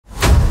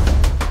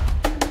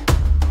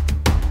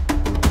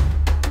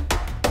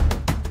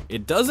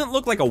It doesn't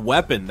look like a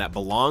weapon that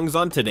belongs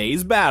on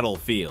today's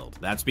battlefield.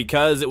 That's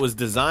because it was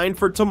designed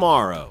for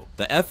tomorrow.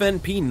 The FN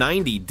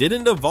P90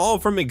 didn't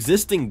evolve from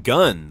existing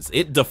guns,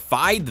 it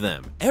defied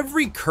them.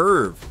 Every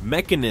curve,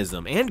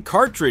 mechanism, and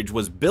cartridge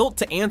was built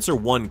to answer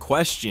one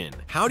question: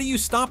 how do you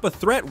stop a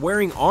threat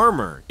wearing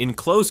armor in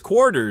close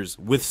quarters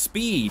with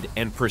speed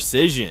and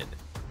precision?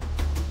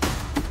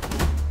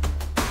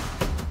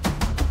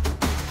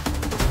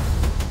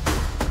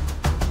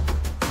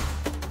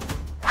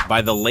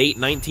 By the late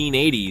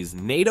 1980s,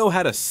 NATO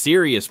had a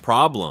serious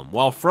problem.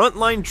 While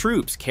frontline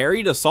troops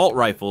carried assault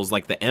rifles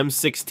like the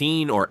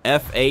M16 or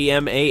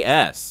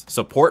FAMAS,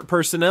 support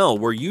personnel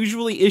were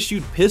usually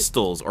issued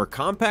pistols or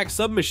compact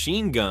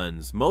submachine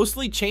guns,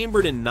 mostly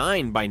chambered in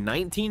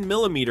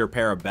 9x19mm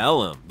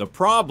parabellum. The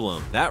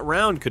problem, that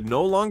round could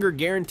no longer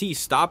guarantee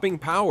stopping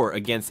power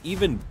against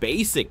even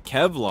basic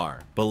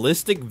Kevlar.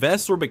 Ballistic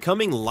vests were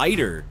becoming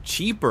lighter,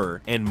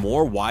 cheaper, and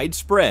more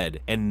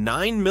widespread, and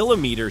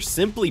 9mm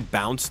simply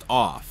bounced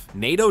off.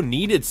 NATO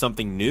needed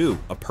something new,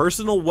 a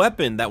personal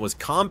weapon that was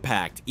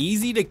compact,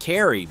 easy to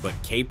carry, but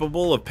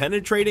capable of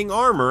penetrating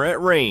armor at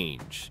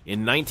range.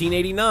 In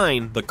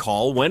 1989, the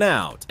call went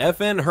out.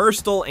 FN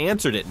Herstal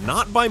answered it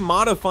not by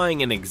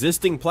modifying an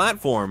existing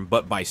platform,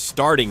 but by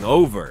starting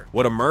over.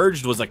 What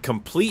emerged was a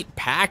complete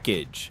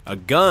package: a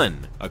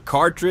gun, a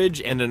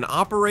cartridge, and an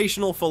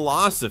operational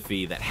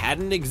philosophy that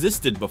hadn't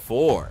existed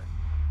before.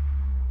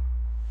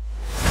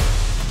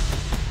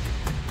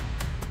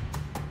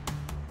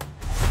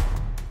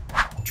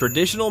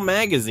 Traditional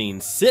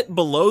magazines sit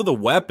below the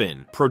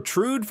weapon,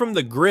 protrude from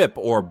the grip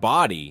or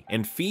body,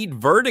 and feed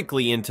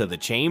vertically into the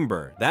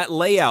chamber. That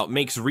layout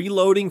makes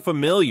reloading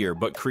familiar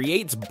but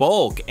creates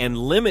bulk and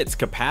limits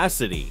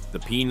capacity. The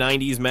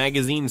P90's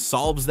magazine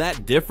solves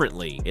that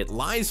differently. It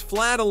lies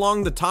flat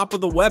along the top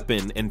of the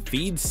weapon and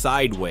feeds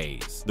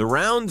sideways. The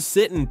rounds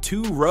sit in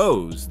 2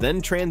 rows,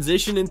 then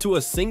transition into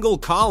a single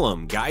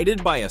column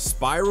guided by a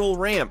spiral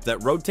ramp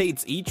that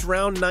rotates each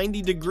round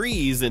 90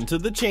 degrees into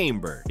the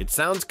chamber. It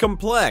sounds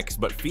complex,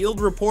 but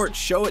field reports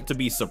show it to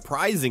be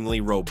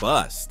surprisingly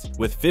robust.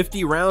 With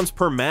 50 rounds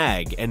per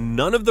mag and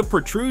none of the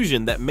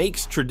protrusion that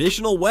makes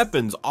traditional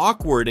weapons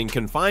awkward in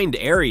confined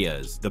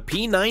areas, the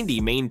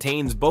P90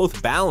 maintains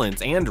both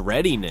balance and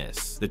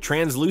readiness. The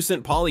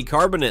translucent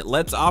polycarbonate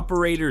lets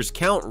operators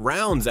count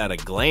rounds at a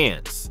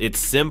glance. It's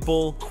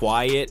simple,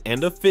 quiet,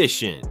 and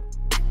efficient.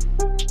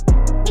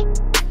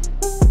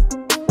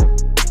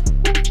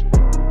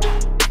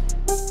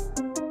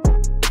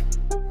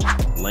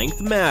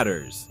 Length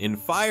matters. In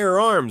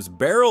firearms,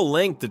 barrel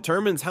length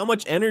determines how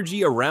much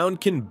energy a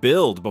round can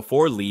build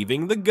before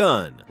leaving the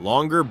gun.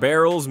 Longer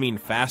barrels mean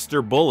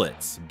faster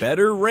bullets,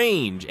 better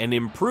range, and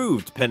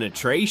improved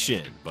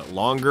penetration. But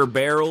longer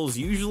barrels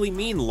usually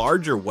mean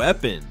larger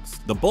weapons.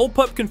 The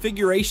Bullpup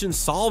configuration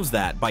solves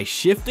that by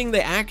shifting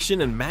the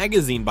action and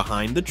magazine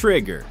behind the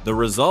trigger. The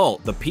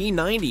result, the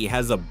P90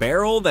 has a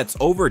barrel that's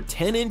over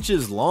 10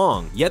 inches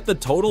long, yet the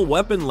total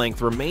weapon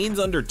length remains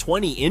under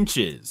 20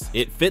 inches.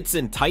 It fits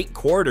in tight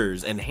quarters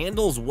and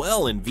handles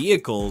well in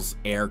vehicles,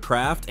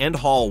 aircraft, and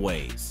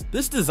hallways.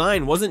 This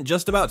design wasn't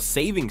just about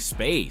saving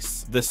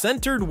space. The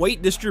centered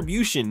weight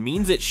distribution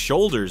means it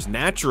shoulders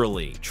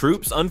naturally.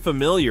 Troops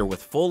unfamiliar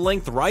with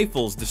full-length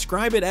rifles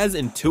describe it as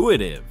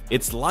intuitive.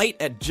 It's light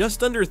at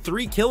just under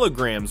 3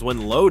 kilograms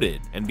when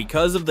loaded, and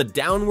because of the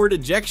downward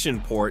ejection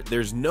port,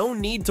 there's no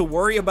need to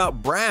worry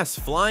about brass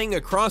flying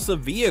across a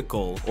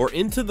vehicle or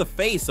into the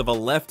face of a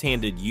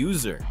left-handed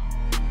user.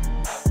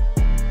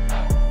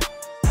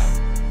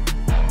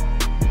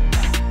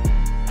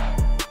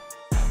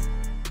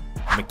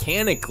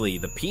 Mechanically,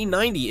 the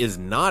P90 is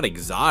not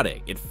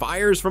exotic. It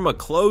fires from a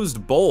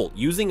closed bolt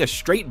using a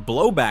straight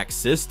blowback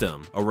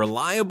system, a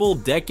reliable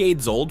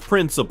decades-old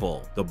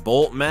principle. The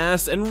bolt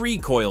mass and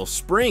recoil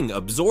spring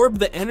absorb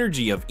the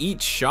energy of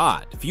each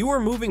shot. Fewer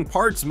moving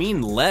parts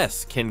mean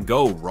less can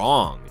go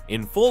wrong.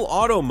 In full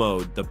auto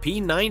mode, the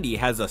P90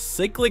 has a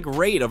cyclic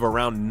rate of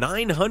around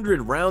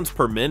 900 rounds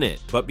per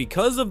minute, but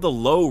because of the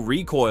low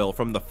recoil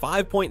from the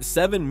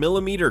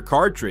 5.7mm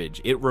cartridge,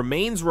 it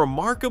remains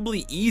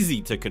remarkably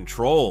easy to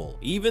control.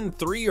 Even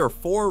 3 or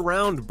 4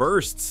 round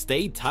bursts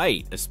stay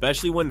tight,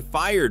 especially when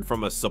fired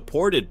from a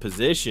supported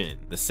position.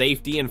 The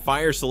safety and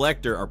fire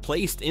selector are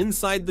placed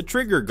inside the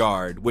trigger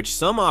guard, which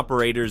some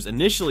operators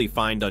initially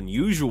find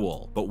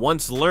unusual, but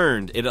once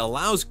learned, it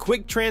allows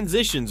quick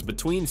transitions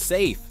between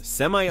safe,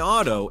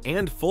 semi-auto,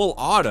 and full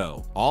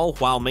auto, all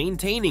while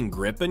maintaining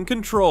grip and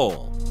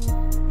control.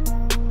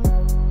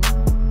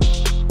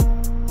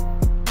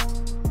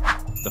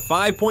 The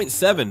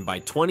 5.7 by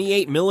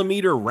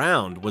 28mm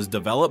round was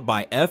developed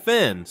by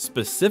FN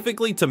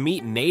specifically to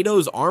meet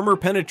NATO's armor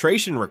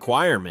penetration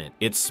requirement.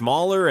 It's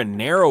smaller and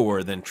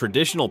narrower than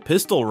traditional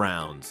pistol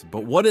rounds,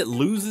 but what it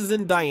loses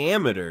in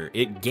diameter,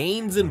 it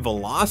gains in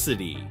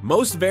velocity.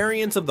 Most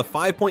variants of the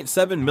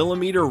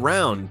 5.7mm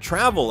round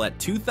travel at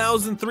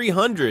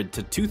 2,300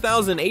 to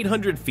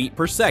 2,800 feet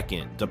per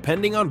second,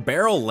 depending on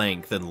barrel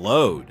length and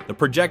load. The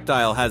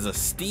projectile has a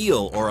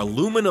steel or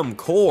aluminum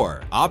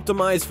core,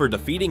 optimized for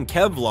defeating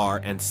Kevlar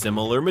Kevlar and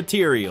similar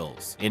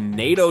materials. In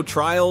NATO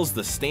trials,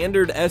 the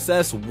standard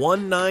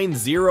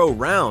SS-190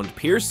 round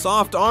pierced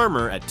soft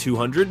armor at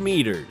 200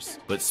 meters,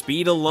 but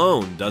speed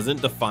alone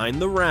doesn't define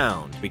the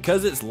round.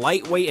 Because it's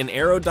lightweight and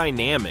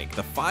aerodynamic,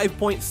 the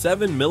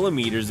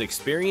 5.7mm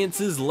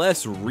experiences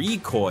less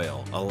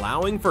recoil,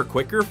 allowing for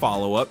quicker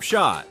follow-up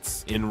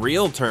shots. In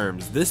real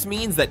terms, this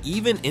means that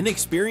even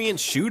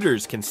inexperienced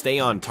shooters can stay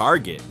on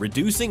target,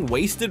 reducing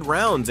wasted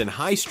rounds in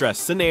high-stress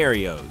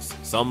scenarios.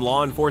 Some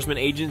law enforcement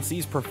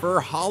agencies prefer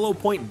hollow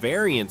point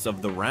variants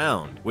of the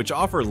round, which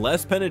offer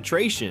less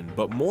penetration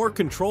but more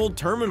controlled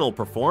terminal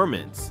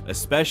performance,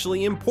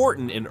 especially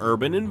important in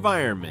urban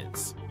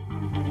environments.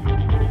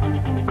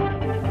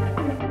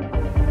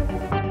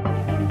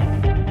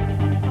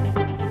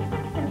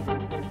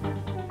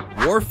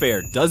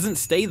 Warfare doesn't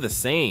stay the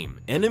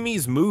same.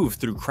 Enemies move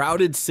through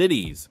crowded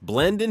cities,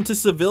 blend into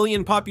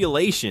civilian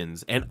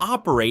populations, and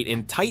operate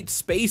in tight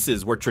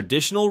spaces where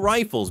traditional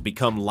rifles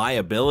become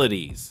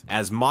liabilities.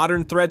 As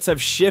modern threats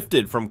have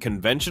shifted from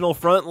conventional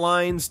front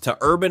lines to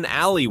urban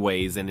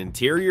alleyways and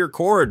interior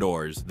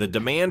corridors, the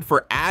demand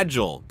for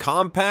agile,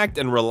 compact,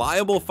 and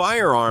reliable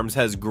firearms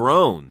has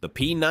grown. The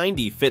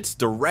P90 fits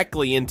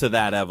directly into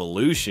that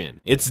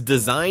evolution. Its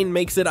design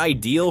makes it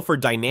ideal for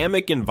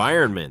dynamic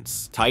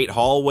environments, tight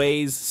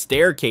hallways,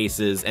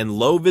 staircases, and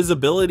low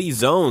visibility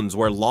zones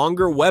where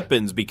longer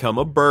weapons become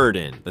a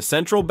burden. The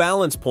central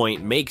balance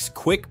point makes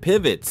quick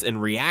pivots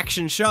and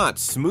reaction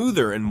shots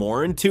smoother and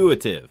more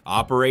intuitive.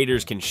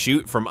 Operators can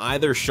shoot from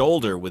either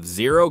shoulder with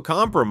zero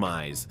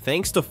compromise,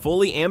 thanks to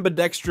fully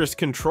ambidextrous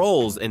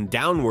controls and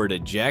downward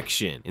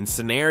ejection. In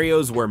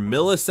scenarios where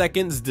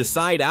milliseconds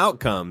decide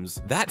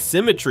outcomes, that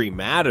symmetry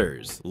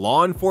matters.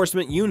 Law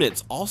enforcement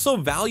units also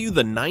value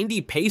the 90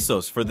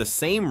 pesos for the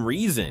same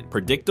reason: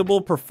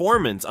 predictable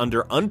performance under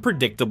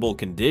unpredictable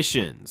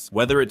conditions.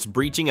 Whether it's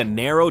breaching a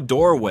narrow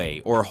doorway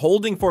or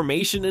holding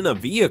formation in a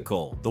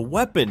vehicle, the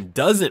weapon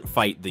doesn't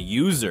fight the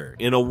user.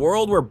 In a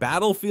world where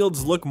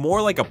battlefields look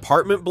more like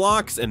apartment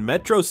blocks and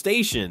metro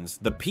stations,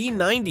 the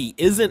P90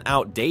 isn't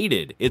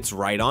outdated, it's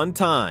right on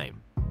time.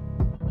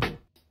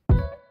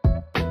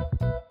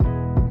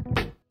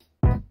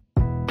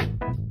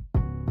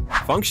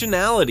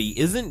 Functionality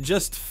isn't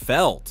just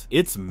felt,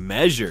 it's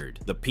measured.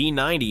 The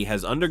P90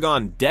 has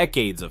undergone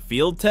decades of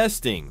field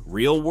testing,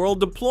 real-world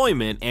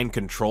deployment, and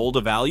controlled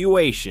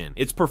evaluation.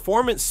 Its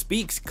performance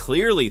speaks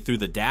clearly through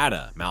the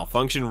data.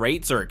 Malfunction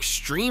rates are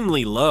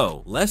extremely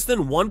low, less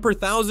than 1 per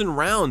 1,000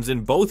 rounds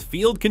in both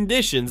field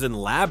conditions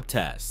and lab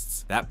tests.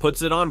 That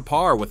puts it on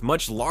par with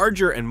much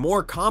larger and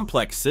more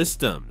complex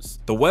systems.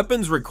 The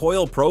weapon's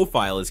recoil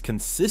profile is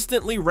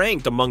consistently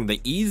ranked among the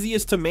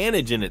easiest to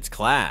manage in its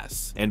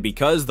class, and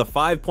because the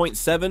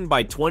 5.7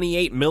 by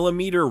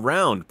 28mm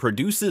round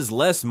produces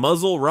less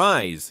muzzle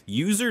rise,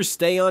 users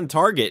stay on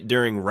target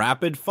during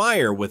rapid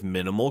fire with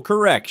minimal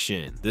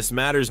correction. This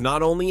matters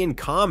not only in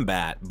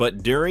combat,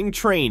 but during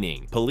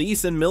training.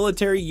 Police and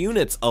military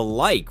units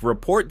alike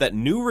report that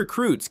new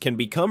recruits can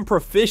become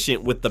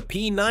proficient with the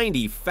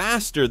P90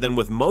 faster than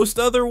with most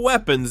other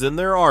weapons in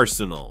their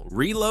arsenal.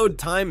 Reload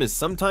time is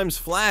sometimes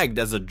flagged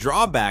as a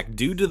drawback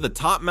due to the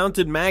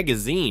top-mounted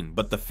magazine,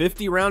 but the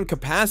 50-round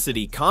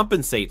capacity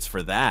compensates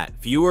for that.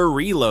 Fewer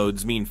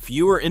reloads mean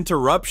fewer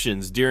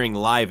interruptions during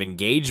live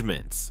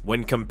engagements.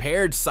 When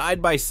compared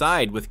side by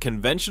side with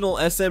conventional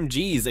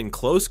SMGs in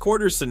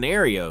close-quarter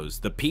scenarios,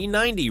 the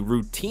P90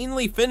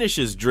 routinely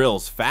finishes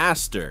drills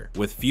faster,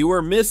 with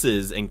fewer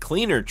misses and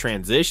cleaner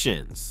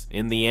transitions.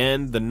 In the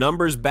end, the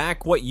numbers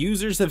back what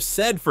users have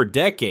said for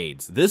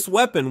decades. This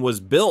weapon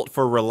was built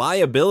for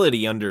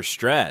reliability under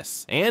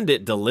stress, and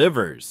it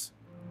delivers.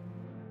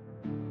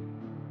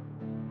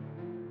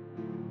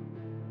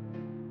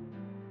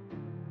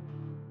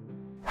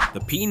 The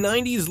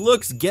P90's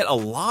looks get a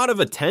lot of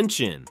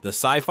attention. The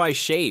sci-fi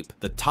shape,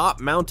 the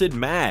top-mounted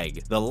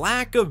mag, the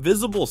lack of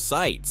visible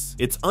sights.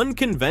 It's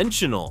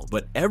unconventional,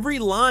 but every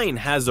line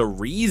has a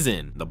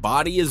reason. The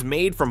body is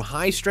made from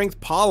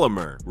high-strength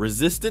polymer,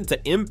 resistant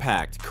to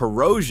impact,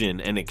 corrosion,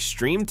 and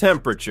extreme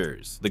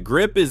temperatures. The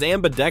grip is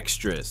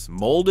ambidextrous,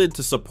 molded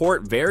to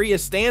support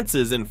various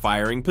stances and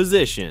firing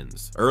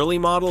positions. Early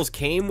models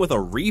came with a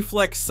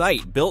reflex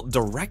sight built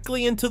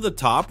directly into the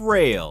top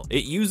rail.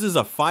 It uses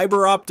a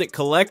fiber optic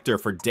collector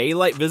for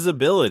daylight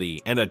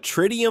visibility and a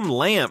tritium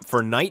lamp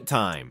for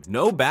nighttime.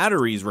 No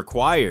batteries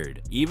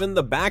required. Even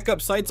the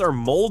backup sights are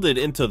molded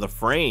into the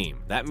frame.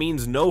 That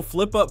means no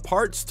flip-up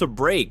parts to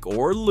break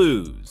or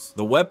lose.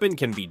 The weapon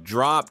can be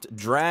dropped,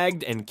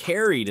 dragged, and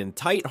carried in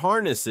tight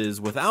harnesses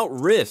without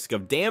risk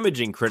of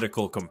damaging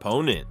critical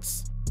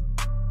components.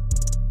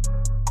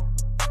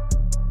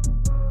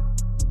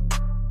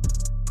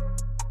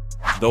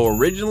 Though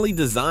originally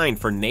designed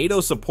for NATO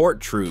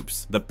support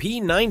troops, the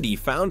P90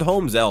 found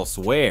homes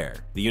elsewhere.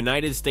 The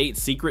United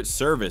States Secret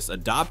Service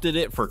adopted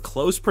it for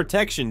close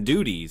protection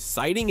duties,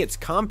 citing its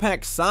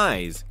compact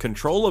size,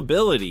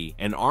 controllability,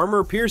 and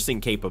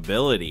armor-piercing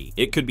capability.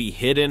 It could be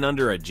hidden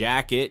under a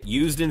jacket,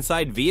 used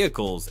inside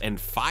vehicles, and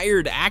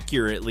fired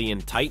accurately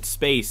in tight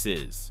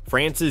spaces.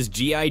 France's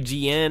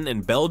GIGN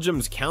and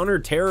Belgium's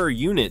counter-terror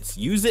units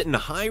use it in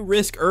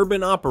high-risk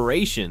urban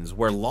operations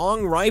where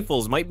long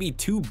rifles might be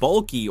too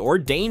bulky or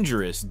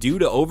dangerous due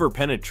to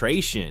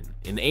overpenetration.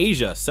 In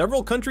Asia,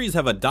 several countries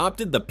have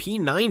adopted the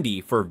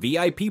P90 for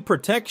VIP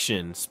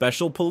protection,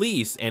 special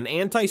police, and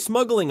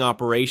anti-smuggling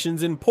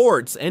operations in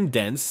ports and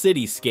dense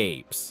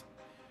cityscapes.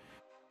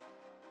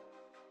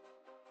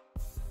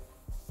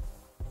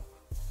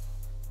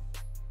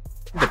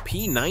 The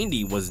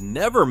P90 was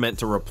never meant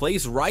to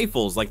replace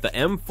rifles like the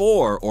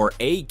M4 or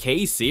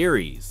AK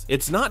series.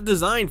 It's not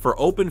designed for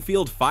open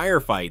field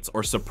firefights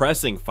or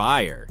suppressing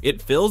fire.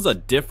 It fills a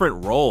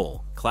different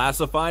role.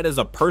 Classified as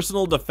a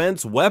personal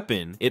defense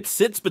weapon, it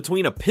sits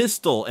between a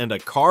pistol and a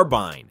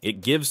carbine. It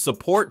gives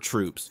support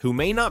troops, who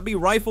may not be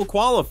rifle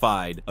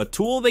qualified, a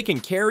tool they can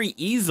carry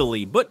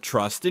easily but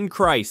trust in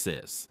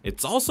crisis.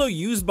 It's also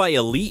used by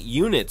elite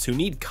units who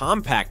need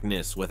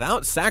compactness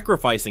without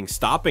sacrificing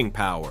stopping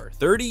power.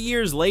 30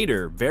 years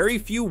later, very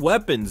few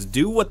weapons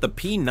do what the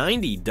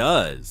P90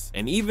 does,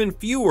 and even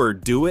fewer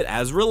do it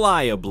as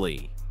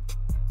reliably.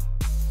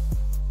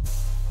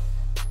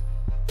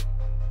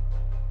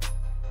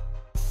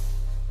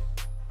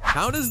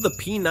 How does the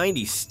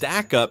P90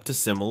 stack up to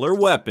similar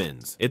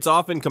weapons? It's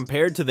often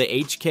compared to the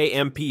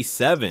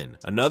HK-MP7,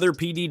 another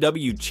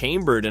PDW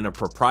chambered in a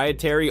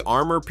proprietary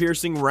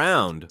armor-piercing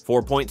round,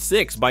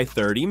 4.6 by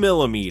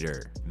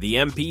 30mm. The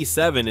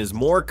MP7 is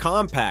more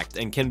compact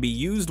and can be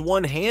used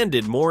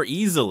one-handed more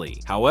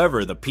easily.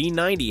 However, the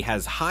P90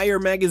 has higher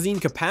magazine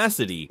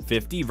capacity,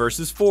 50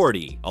 versus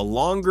 40, a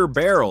longer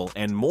barrel,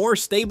 and more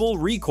stable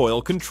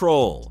recoil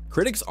control.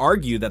 Critics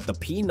argue that the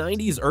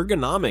P90's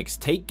ergonomics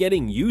take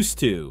getting used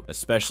to,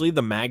 especially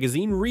the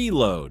magazine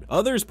reload.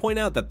 Others point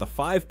out that the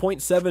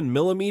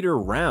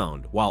 5.7mm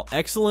round, while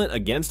excellent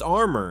against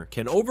armor,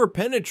 can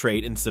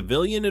overpenetrate in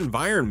civilian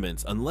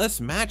environments unless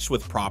matched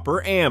with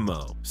proper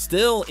ammo.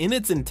 Still, in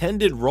its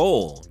intended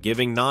role,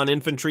 giving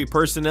non-infantry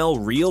personnel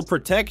real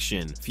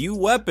protection, few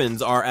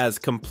weapons are as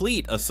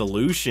complete a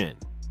solution.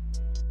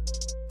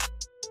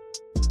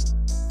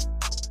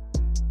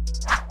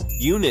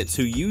 Units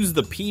who use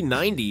the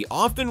P90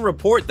 often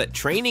report that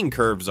training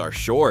curves are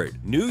short.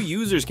 New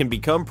users can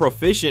become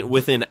proficient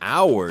within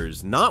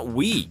hours, not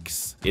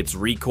weeks. Its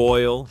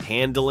recoil,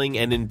 handling,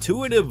 and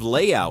intuitive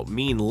layout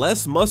mean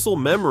less muscle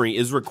memory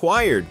is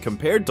required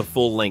compared to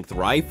full-length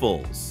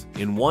rifles.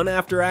 In one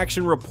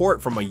after-action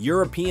report from a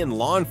European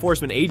law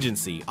enforcement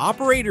agency,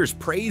 operators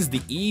praised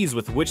the ease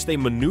with which they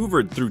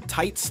maneuvered through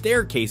tight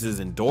staircases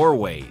and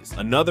doorways.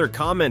 Another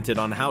commented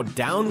on how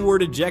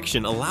downward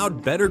ejection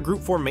allowed better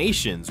group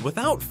formations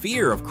without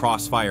fear of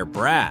crossfire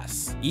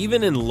brass.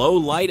 Even in low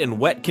light and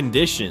wet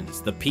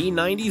conditions, the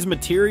P90's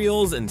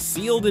materials and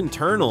sealed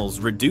internals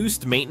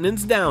reduced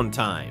maintenance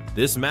downtime.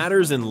 This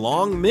matters in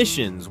long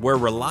missions where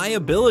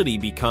reliability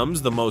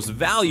becomes the most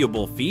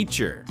valuable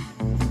feature.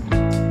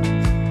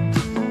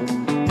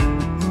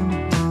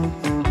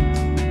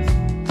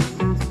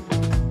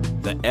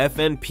 The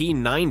FN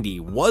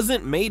P90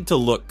 wasn't made to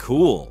look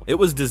cool. It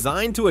was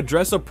designed to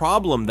address a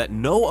problem that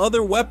no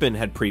other weapon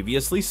had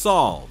previously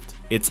solved.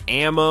 Its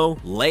ammo,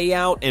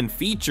 layout, and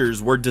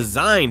features were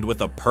designed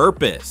with a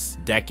purpose.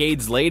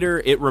 Decades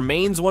later, it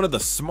remains one of the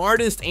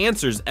smartest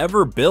answers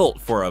ever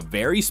built for a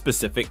very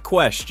specific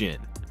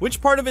question. Which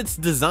part of its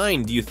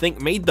design do you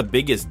think made the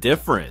biggest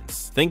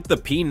difference? Think the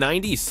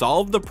P90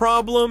 solved the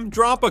problem?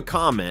 Drop a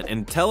comment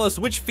and tell us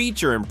which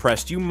feature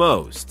impressed you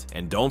most.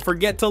 And don't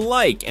forget to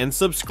like and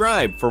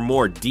subscribe for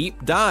more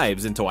deep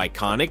dives into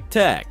iconic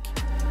tech.